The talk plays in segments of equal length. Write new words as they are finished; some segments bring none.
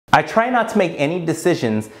I try not to make any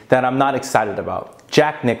decisions that I'm not excited about.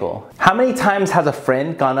 Jack Nickell. How many times has a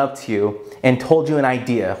friend gone up to you and told you an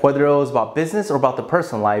idea, whether it was about business or about the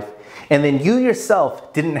personal life, and then you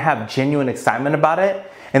yourself didn't have genuine excitement about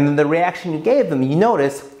it, and then the reaction you gave them, you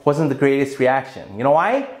notice, wasn't the greatest reaction? You know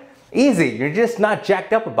why? Easy, you're just not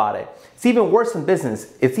jacked up about it. It's even worse in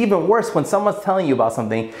business. It's even worse when someone's telling you about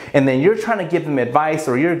something and then you're trying to give them advice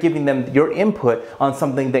or you're giving them your input on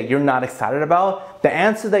something that you're not excited about. The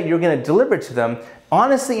answer that you're going to deliver to them,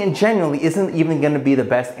 honestly and genuinely, isn't even going to be the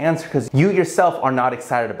best answer because you yourself are not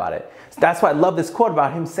excited about it. So that's why I love this quote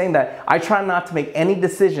about him saying that I try not to make any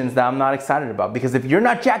decisions that I'm not excited about, because if you're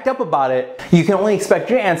not jacked up about it, you can only expect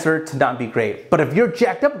your answer to not be great. But if you're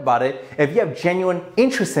jacked up about it, if you have genuine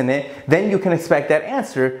interest in it, then you can expect that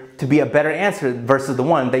answer to be a better answer versus the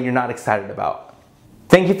one that you're not excited about.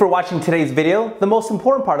 Thank you for watching today's video. The most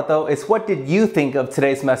important part though is, what did you think of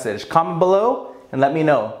today's message? Comment below and let me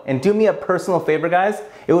know. And do me a personal favor, guys.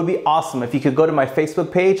 It would be awesome if you could go to my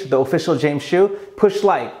Facebook page, The Official James Hsu, push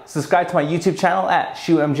like, subscribe to my YouTube channel at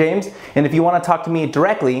HsuMJames, and if you want to talk to me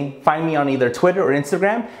directly, find me on either Twitter or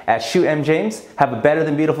Instagram at HsuMJames. Have a better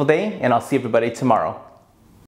than beautiful day, and I'll see everybody tomorrow.